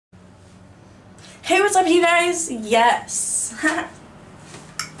Hey, what's up, you guys? Yes.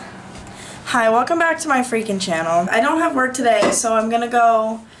 Hi, welcome back to my freaking channel. I don't have work today, so I'm gonna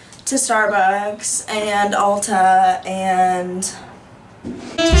go to Starbucks and Ulta and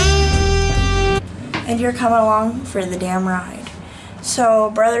you're coming along for the damn ride.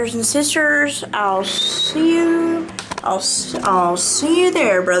 So, brothers and sisters, I'll see you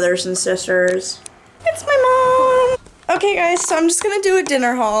there, brothers and sisters. It's my mom. Okay, guys, so I'm just gonna do a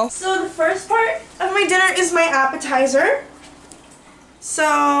dinner haul. So the first part of my dinner is my appetizer.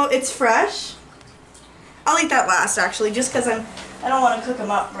 So it's fresh. I'll eat that last, actually, just because I don't want to cook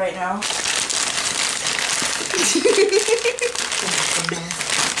them up right now.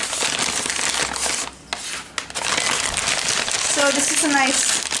 So this is a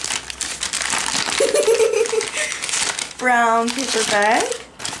nice brown paper bag.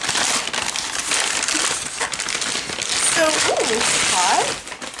 So, ooh, this is hot.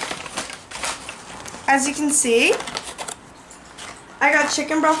 As you can see, I got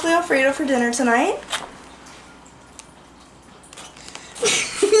chicken broccoli alfredo for dinner tonight.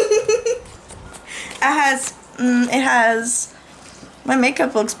 It has, my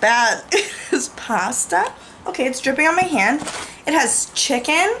makeup looks bad. It has pasta. Okay, it's dripping on my hand. It has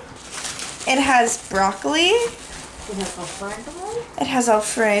chicken. It has broccoli. It has alfredo. It has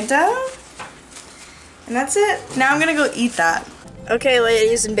alfredo. And that's it. Now I'm gonna go eat that. Okay,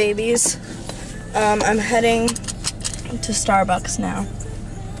 ladies and babies. I'm heading to Starbucks now.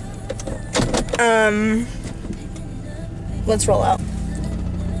 Let's roll out.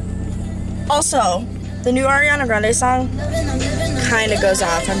 Also, the new Ariana Grande song kind of goes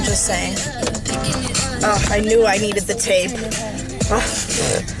off, I'm just saying. Oh, I knew I needed the tape. Oh.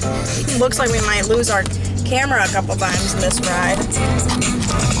 Looks like we might lose our camera a couple times in this ride.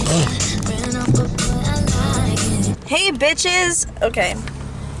 Hey, bitches! Okay.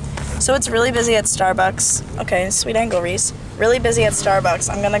 So it's really busy at Starbucks. Okay, sweet angle, Reese. Really busy at Starbucks.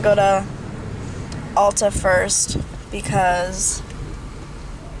 I'm gonna go to Ulta first because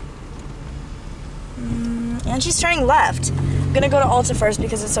and she's turning left. I'm gonna go to Ulta first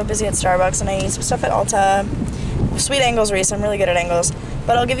because it's so busy at Starbucks and I need some stuff at Ulta. Sweet angles, Reese. I'm really good at angles.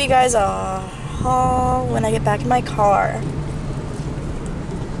 But I'll give you guys a haul when I get back in my car.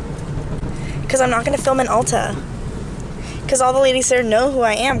 Because I'm not gonna film in Ulta. Because all the ladies there know who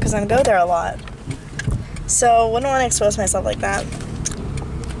I am because I go there a lot. So wouldn't want to expose myself like that.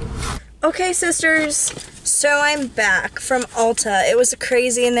 Okay, sisters. So I'm back from Ulta. It was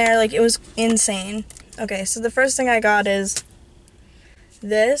crazy in there. Like, it was insane. Okay, so the first thing I got is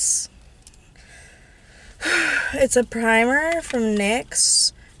this. It's a primer from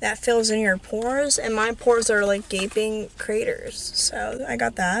NYX that fills in your pores. And my pores are like gaping craters. So I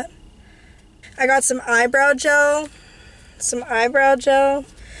got that. I got some eyebrow gel. And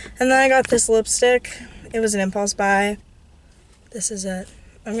then I got this lipstick. It was an impulse buy. This is it.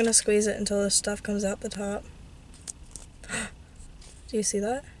 I'm gonna squeeze it until this stuff comes out the top. Do you see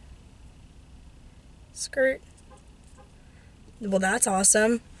that? Skirt. Well, that's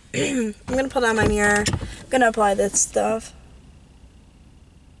awesome. I'm gonna pull down my mirror. I'm gonna apply this stuff.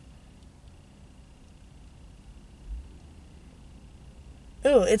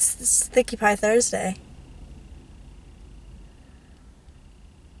 Ooh, it's Thicky Pie Thursday.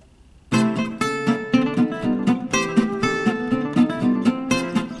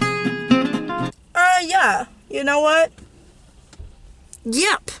 Yeah, you know what?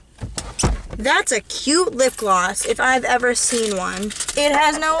 Yep. That's a cute lip gloss if I've ever seen one. It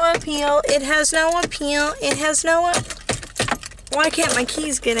has no appeal. It has no appeal. It has no Why can't my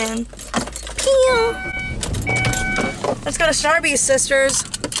keys get in? Appeal. Let's go to Starbucks, sisters.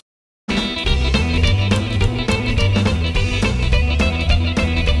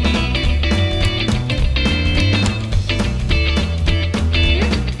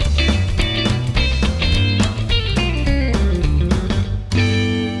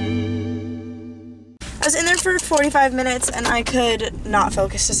 I was in there for 45 minutes and I could not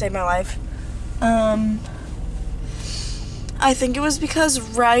focus to save my life. I think it was because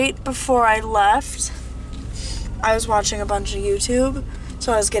right before I left, I was watching a bunch of YouTube,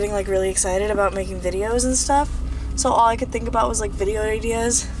 so I was getting like really excited about making videos and stuff. So all I could think about was like video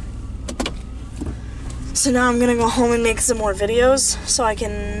ideas. So now I'm gonna go home and make some more videos so I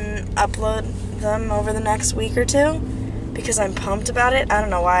can upload them over the next week or two because I'm pumped about it. I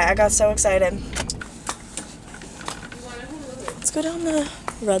don't know why, I got so excited. Let's go down the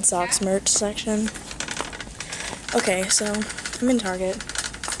Red Sox merch section. Okay, so I'm in Target.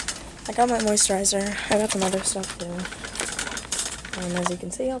 I got my moisturizer. I got some other stuff too. As you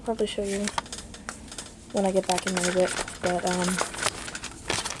can see, I'll probably show you when I get back in a little bit. But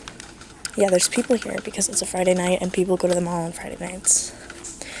Yeah, there's people here because it's a Friday night and people go to the mall on Friday nights.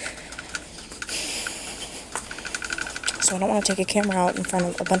 So I don't want to take a camera out in front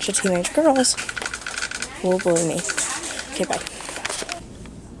of a bunch of teenage girls who will bully me. Okay, bye.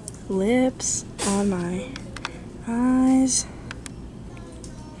 Lips on my eyes.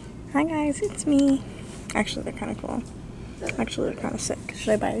 Hi guys, it's me. Actually, they're kind of cool. Actually, they're kind of sick. Should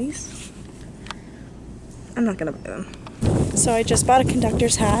I buy these? I'm not gonna buy them. So I just bought a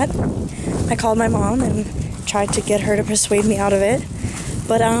conductor's hat. I called my mom and tried to get her to persuade me out of it.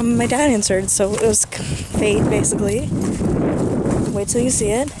 But my dad answered, so it was fate, basically. Wait till you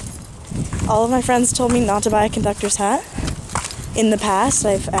see it. All of my friends told me not to buy a conductor's hat. In the past,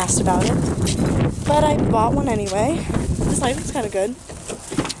 I've asked about it. But I bought one anyway. This lighting's kind of good.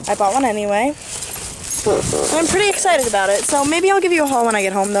 I bought one anyway. And I'm pretty excited about it. So maybe I'll give you a haul when I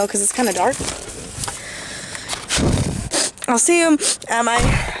get home, though, because it's kind of dark. I'll see you at my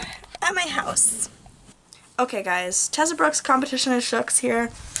house. Okay, guys. Tessa Brooks competition is Shooks here.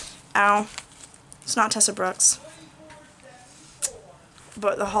 Ow. It's not Tessa Brooks.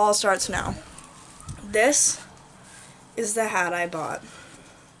 But the haul starts now. This is the hat I bought.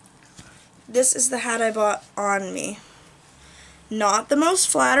 This is the hat I bought on me. Not the most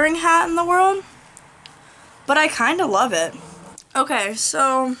flattering hat in the world, but I kind of love it. Okay,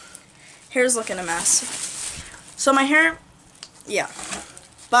 so hair's looking a mess. So my hair, yeah,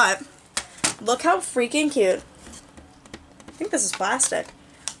 but look how freaking cute. I think this is plastic.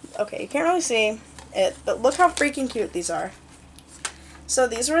 Okay, you can't really see it, but look how freaking cute these are. So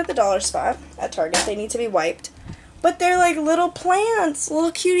these were at the dollar spot at Target. They need to be wiped. But they're like little plants,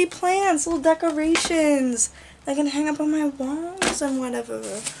 little cutie plants, little decorations. I can hang up on my walls and whatever.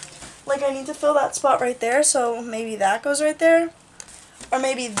 Like, I need to fill that spot right there, so maybe that goes right there. Or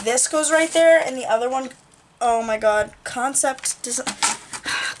maybe this goes right there, and the other one, oh my god, concept design.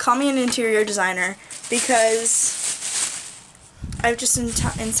 Call me an interior designer, because I've just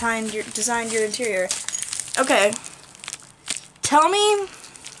designed your interior. Okay. Tell me,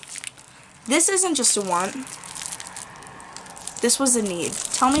 this isn't just a want. This was a need.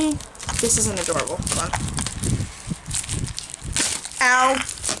 Tell me this isn't adorable. Hold on. Ow.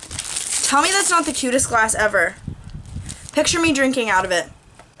 Tell me that's not the cutest glass ever. Picture me drinking out of it.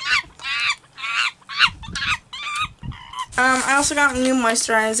 I also got new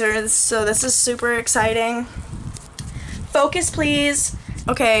moisturizers, so this is super exciting. Focus, please.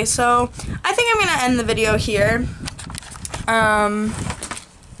 Okay, so I think I'm gonna end the video here. Let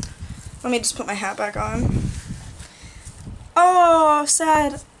me just put my hat back on. Oh,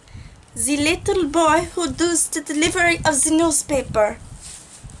 sad. The little boy who does the delivery of the newspaper.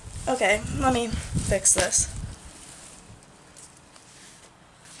 Okay, let me fix this.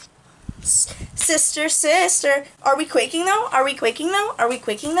 Sister, sister. Are we quaking though? Are we quaking though? Are we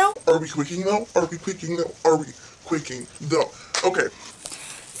quaking though? Are we quaking though? Are we quaking though? Are we quaking though? Okay.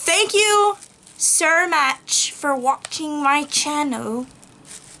 Thank you so much for watching my channel.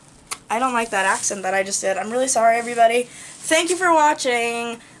 I don't like that accent that I just did. I'm really sorry, everybody. Thank you for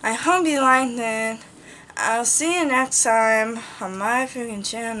watching. I hope you liked it. I'll see you next time on my freaking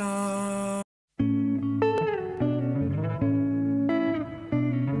channel.